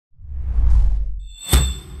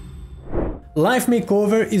Life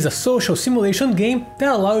Makeover is a social simulation game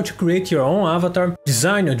that allows you to create your own avatar,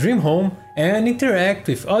 design your dream home, and interact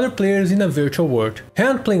with other players in a virtual world.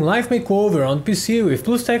 And playing Life Makeover on PC with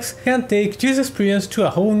BlueStacks can take this experience to a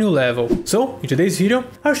whole new level. So, in today's video,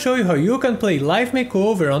 I'll show you how you can play Life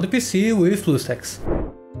Makeover on the PC with BlueStacks.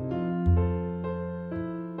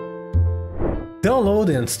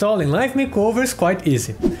 Downloading and installing Life Makeover is quite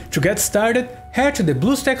easy. To get started, head to the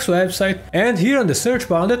BlueStacks website and here on the search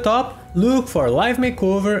bar on the top, look for Life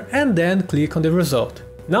Makeover and then click on the result.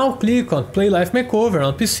 Now click on Play Life Makeover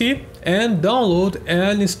on PC and download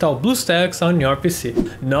and install BlueStacks on your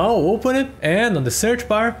PC. Now open it and on the search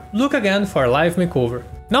bar, look again for Life Makeover.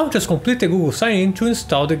 Now just complete the Google sign-in to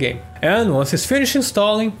install the game. And once it's finished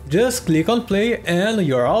installing, just click on play and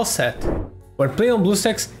you're all set. When playing on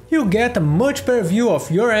BlueStacks, you get a much better view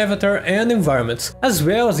of your avatar and environments, as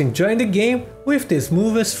well as enjoying the game with the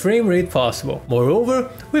smoothest frame rate possible.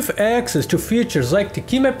 Moreover, with access to features like the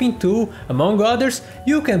key mapping tool, among others,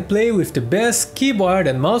 you can play with the best keyboard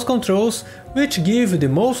and mouse controls, which give you the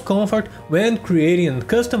most comfort when creating and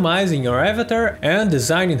customizing your avatar and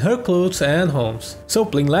designing her clothes and homes. So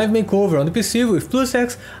playing Life Makeover on the PC with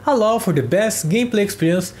BlueStacks allow for the best gameplay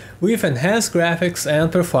experience with enhanced graphics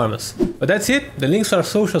and performance. But that's it, the links to our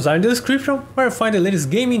socials are in the description where you find the latest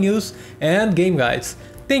gaming news and game guides.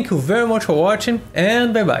 Thank you very much for watching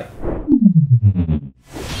and bye bye.